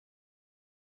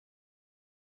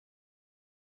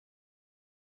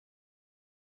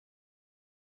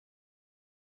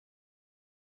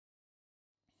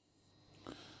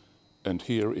And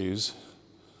here is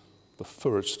the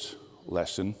first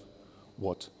lesson,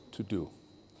 what to do.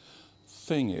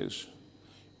 Thing is,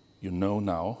 you know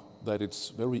now that it's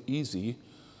very easy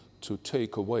to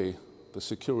take away the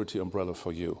security umbrella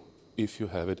for you if you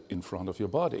have it in front of your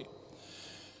body.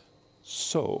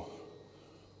 So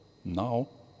now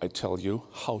I tell you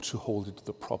how to hold it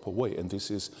the proper way, and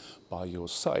this is by your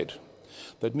side.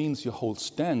 That means your whole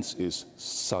stance is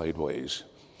sideways,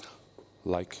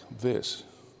 like this.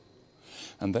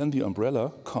 And then the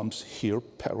umbrella comes here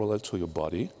parallel to your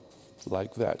body,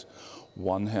 like that.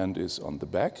 One hand is on the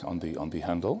back, on the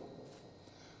handle,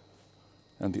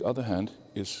 and the other hand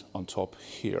is on top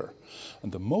here.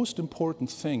 And the most important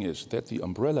thing is that the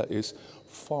umbrella is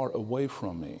far away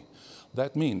from me.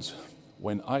 That means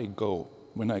when I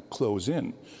close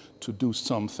in to do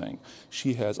something,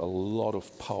 she has a lot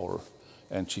of power,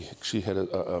 and she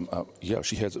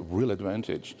has a real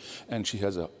advantage, and she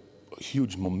has a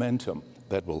huge momentum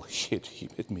that will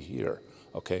hit me here.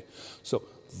 Okay, so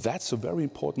that's a very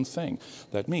important thing.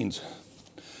 That means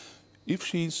if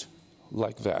she's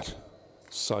like that,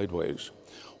 sideways,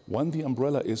 when the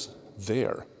umbrella is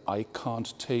there, I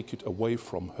can't take it away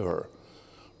from her.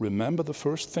 Remember the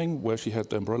first thing where she had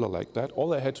the umbrella like that?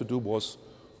 All I had to do was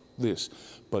this,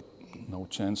 but no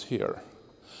chance here.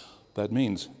 That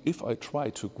means if I try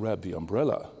to grab the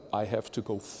umbrella, I have to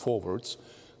go forwards,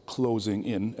 closing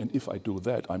in, and if I do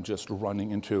that, I'm just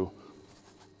running into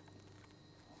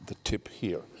the tip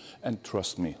here. And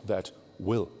trust me, that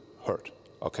will hurt,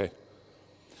 okay?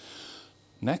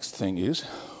 Next thing is,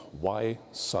 why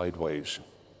sideways?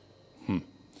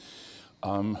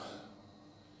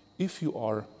 If you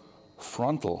are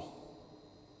frontal,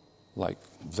 like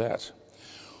that,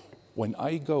 when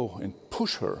I go and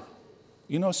push her,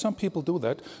 you know, some people do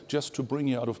that just to bring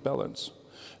you out of balance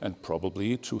and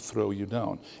probably to throw you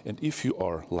down. And if you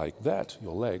are like that,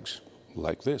 your legs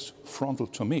like this, frontal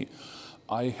to me,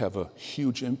 I have a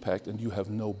huge impact and you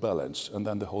have no balance. And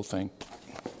then the whole thing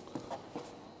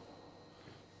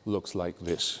looks like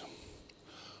this.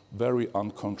 Very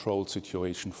uncontrolled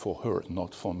situation for her,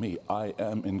 not for me. I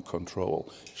am in control,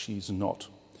 she's not.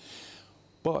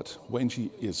 But when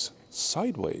she is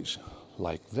sideways,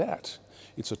 like that,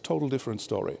 it's a total different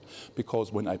story.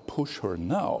 Because when I push her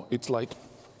now, it's like,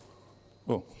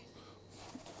 oh,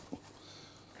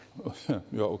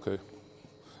 yeah, okay.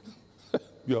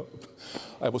 Yeah,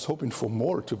 I was hoping for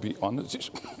more, to be honest.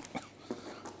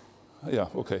 Yeah,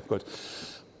 okay, good.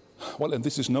 Well, and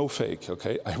this is no fake,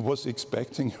 okay? I was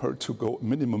expecting her to go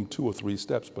minimum 2 or 3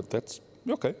 steps, but that's,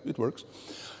 okay, it works.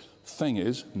 Thing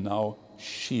is, now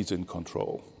she's in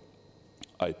control.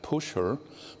 I push her,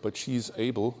 but she's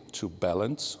able to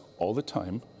balance all the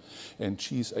time, and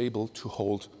she's able to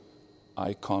hold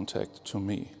eye contact to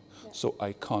me. Yeah. So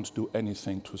I can't do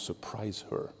anything to surprise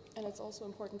her. And it's also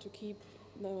important to keep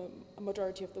the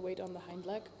majority of the weight on the hind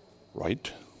leg.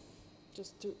 Right.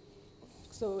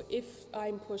 So if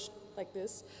I'm pushed like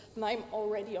this, then I'm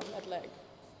already on that leg.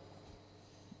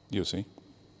 You see?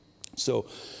 So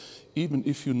even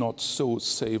if you're not so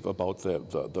safe about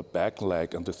the back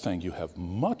leg and the thing, you have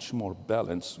much more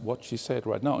balance, what she said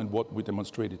right now and what we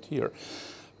demonstrated here.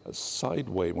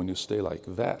 Sideways, when you stay like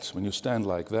that, when you stand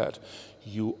like that,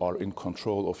 you are in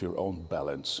control of your own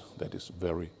balance. That is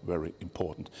very, very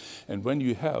important. And when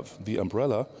you have the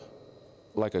umbrella,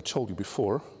 like I told you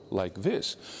before, like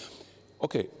this,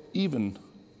 okay, even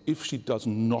if she does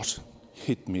not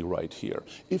hit me right here,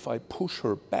 if I push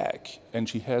her back and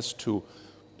she has to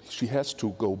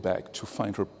go back to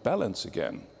find her balance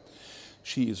again,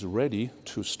 she is ready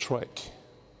to strike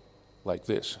like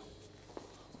this.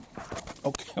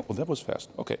 Okay, well, that was fast.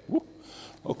 Okay, whoop.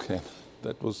 Okay,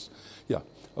 that was, yeah,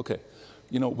 okay.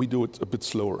 You know, we do it a bit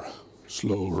slower,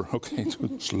 okay,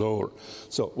 slower.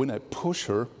 So when I push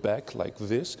her back like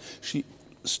this,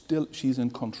 she's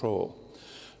in control.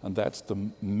 And that's the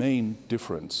main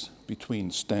difference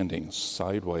between standing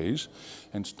sideways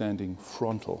and standing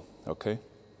frontal, okay?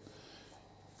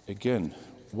 Again,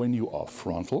 when you are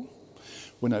frontal,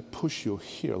 when I push you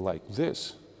here like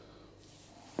this,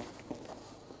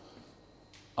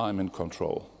 I'm in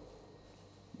control,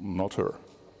 not her,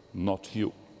 not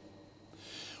you.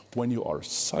 When you are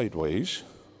sideways,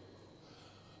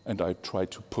 and I try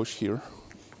to push here,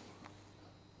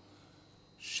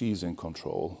 she's in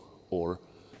control, or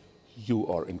you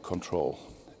are in control.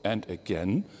 And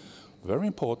again, very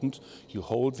important, you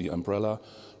hold the umbrella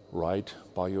right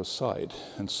by your side.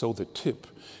 And so the tip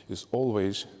is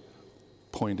always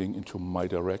pointing into my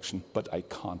direction, but I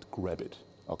can't grab it,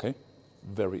 okay?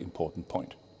 Very important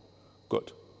point.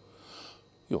 Good.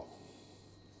 Yo.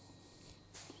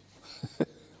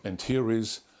 And here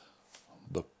is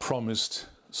the promised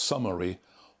summary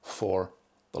for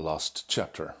the last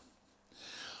chapter.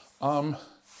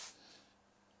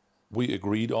 We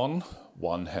agreed on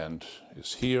one hand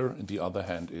is here and the other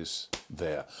hand is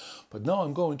there. But now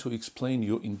I'm going to explain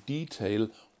you in detail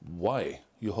why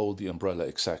you hold the umbrella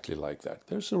exactly like that.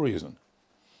 There's a reason.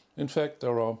 In fact,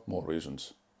 there are more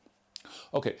reasons.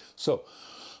 Okay, so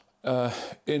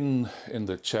in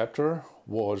the chapter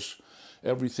was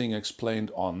everything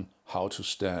explained on how to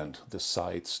stand, the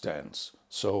side stance.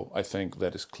 So I think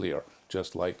that is clear,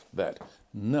 just like that.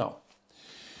 Now,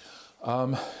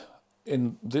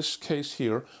 in this case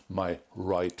here, my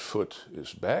right foot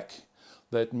is back.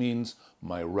 That means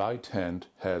my right hand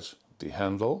has the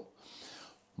handle.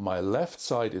 My left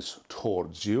side is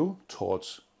towards you,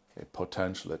 towards a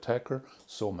potential attacker,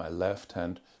 so my left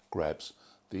hand grabs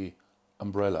the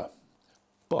umbrella.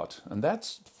 But, and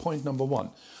that's point number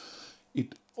one,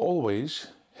 it always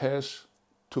has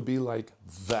to be like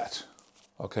that,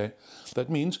 okay? That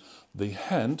means the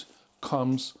hand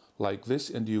comes like this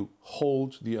and you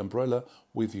hold the umbrella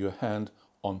with your hand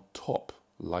on top,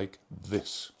 like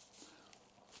this,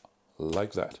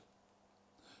 like that.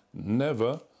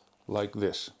 Never like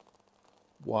this.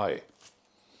 Why?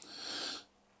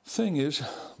 Thing is,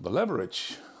 the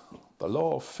leverage, the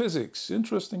law of physics,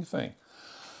 interesting thing.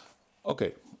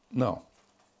 Okay, now,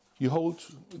 you hold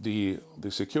the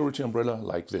security umbrella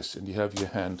like this and you have your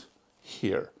hand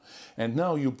here. And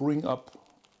now you bring up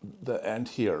the end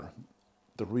here,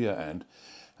 the rear end.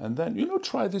 And then,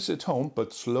 try this at home,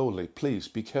 but slowly, please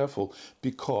be careful,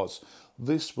 because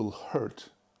this will hurt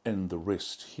in the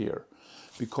wrist here.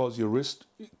 Because your wrist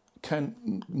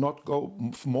can not go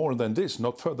more than this,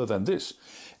 not further than this.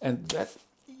 And that,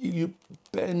 you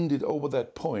bend it over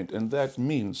that point, and that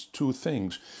means two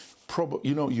things.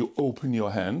 You open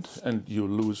your hand and you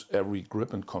lose every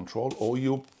grip and control, or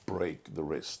you break the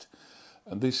wrist.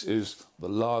 And this is the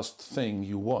last thing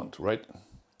you want, right?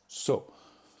 So,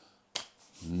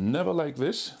 never like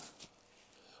this,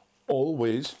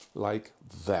 always like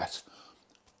that,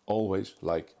 always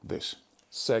like this.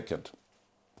 Second,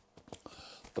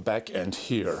 the back end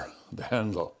here, the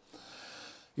handle.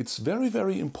 It's very,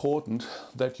 very important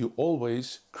that you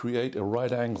always create a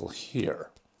right angle here.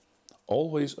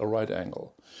 Always a right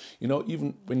angle.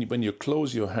 Even when you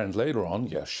close your hand later on,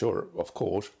 yeah, sure, of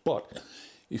course, but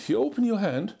if you open your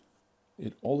hand,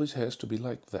 it always has to be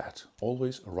like that.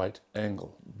 Always a right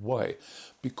angle. Why?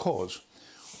 Because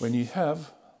when you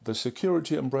have the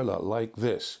security umbrella like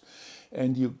this,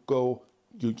 and you go,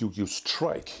 you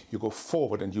strike, you go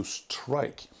forward and you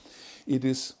strike, it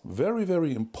is very,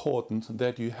 very important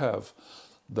that you have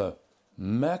the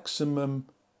maximum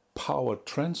power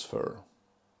transfer.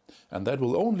 And that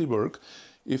will only work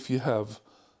if you have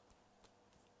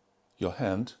your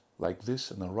hand like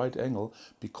this in a right angle,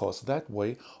 because that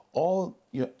way all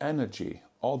your energy,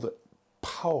 all the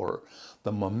power,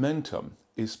 the momentum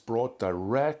is brought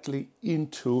directly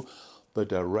into the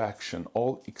direction,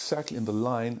 all exactly in the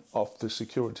line of the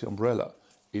security umbrella,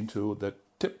 into the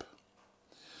tip.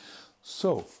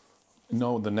 So,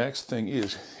 the next thing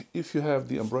is, if you have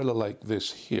the umbrella like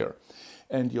this here,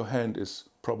 and your hand is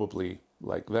probably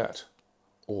like that,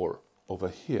 or over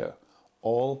here,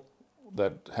 all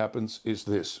that happens is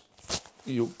this.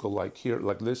 You go like here,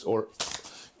 like this, or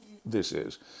this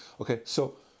is. Okay,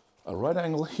 so a right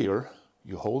angle here,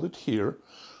 you hold it here,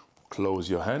 close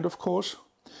your hand, of course,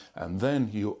 and then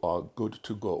you are good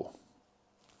to go.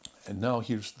 And now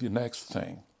here's the next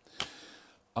thing.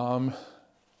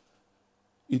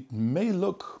 It may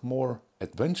look more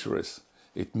adventurous,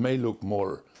 it may look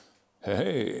more,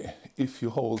 hey, if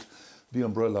you hold the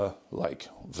umbrella like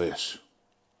this.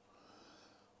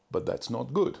 But that's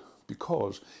not good,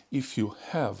 because if you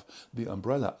have the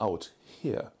umbrella out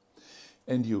here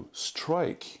and you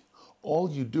strike, all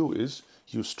you do is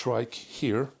you strike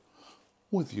here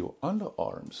with your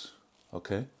underarms,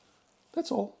 okay?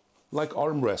 That's all. Like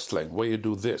arm wrestling, where you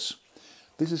do this.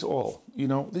 This is all,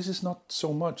 this is not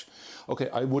so much. Okay,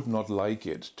 I would not like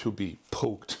it to be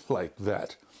poked like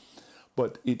that,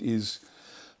 but it is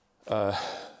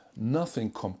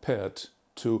nothing compared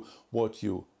to what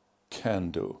you can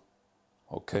do,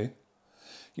 okay?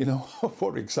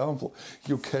 For example,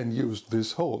 you can use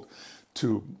this hold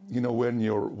to, when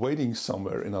you're waiting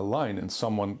somewhere in a line and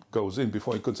someone goes in,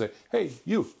 before you could say, hey,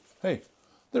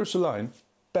 there's a line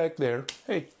back there,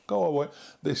 hey, go away.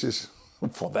 This is,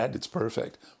 for that it's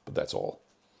perfect, but that's all.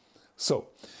 So,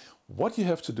 what you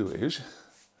have to do is,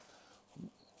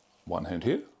 one hand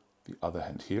here, the other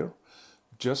hand here,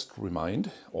 just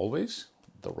remind always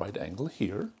the right angle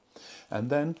here,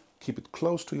 and then keep it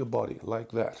close to your body,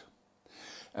 like that.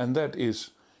 And that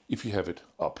is, if you have it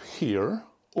up here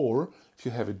or if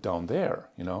you have it down there,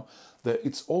 you know,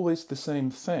 it's always the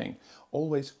same thing,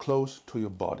 always close to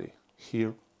your body,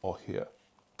 here or here,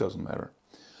 doesn't matter.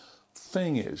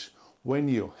 Thing is, when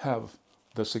you have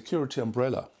the security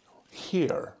umbrella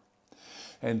here,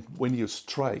 and when you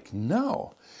strike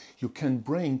now, you can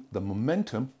bring the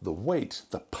momentum, the weight,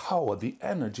 the power, the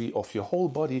energy of your whole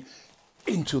body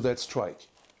into that strike.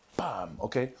 Bam,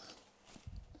 okay?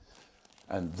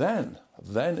 And then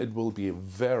it will be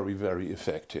very, very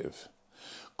effective.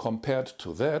 Compared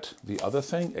to that, the other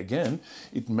thing, again,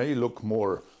 it may look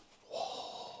more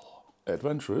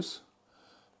adventurous,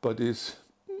 but it's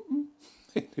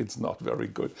not very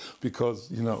good because,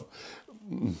 you know,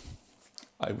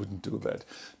 I wouldn't do that.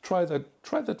 Try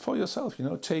that for yourself, you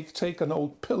know, take an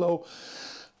old pillow,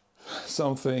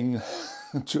 something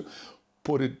to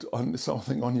put it on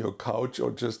something on your couch,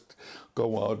 or just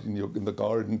go out in the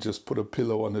garden, just put a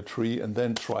pillow on a tree and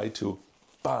then try to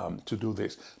to do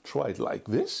this. Try it like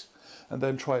this and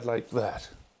then try it like that.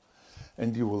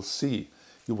 And you will see,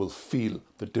 you will feel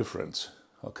the difference,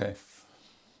 okay?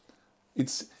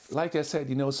 It's like I said,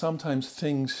 you know, sometimes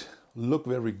things look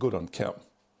very good on cam,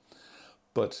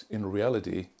 but in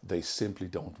reality, they simply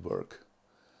don't work.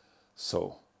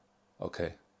 So,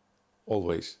 okay,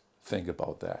 always think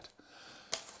about that.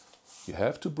 You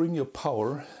have to bring your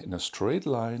power in a straight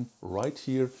line right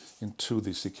here into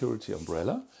the security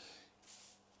umbrella.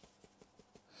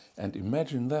 And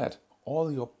imagine that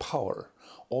all your power,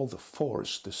 all the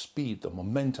force, the speed, the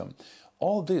momentum,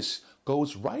 all this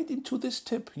goes right into this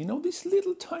tip, you know, this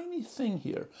little tiny thing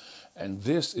here. And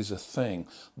this is a thing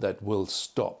that will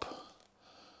stop,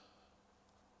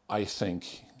 I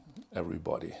think,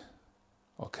 everybody.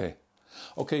 Okay.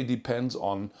 Okay, depends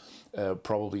on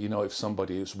probably, you know, if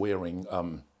somebody is wearing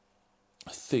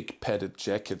thick padded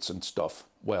jackets and stuff.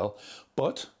 Well,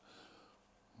 but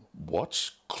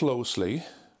watch closely.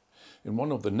 In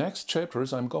one of the next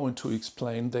chapters, I'm going to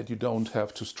explain that you don't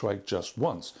have to strike just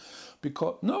once.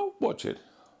 Because, no, watch it.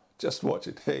 Just watch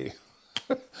it. Hey,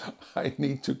 I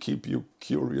need to keep you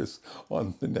curious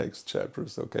on the next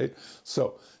chapters, okay?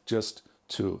 So, just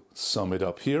to sum it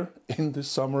up here in the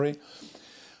summary,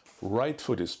 right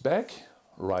foot is back,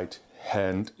 right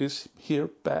hand is here,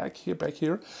 back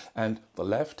here, and the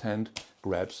left hand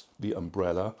grabs the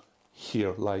umbrella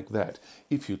here like that.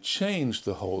 If you change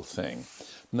the whole thing,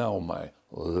 now my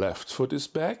left foot is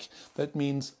back, that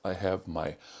means I have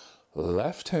my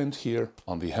left hand here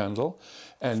on the handle,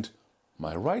 and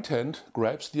my right hand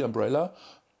grabs the umbrella,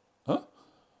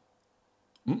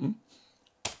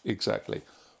 exactly,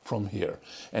 from here.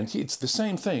 And it's the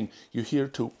same thing, you're here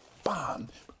to bam,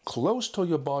 close to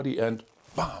your body and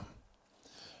bam.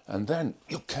 And then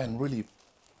you can really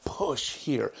push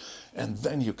here, and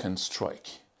then you can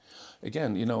strike.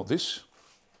 Again, you know, this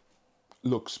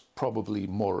looks probably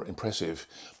more impressive,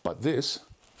 but this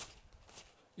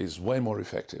is way more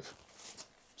effective.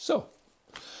 So,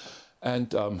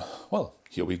 and well,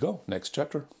 here we go, next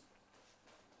chapter.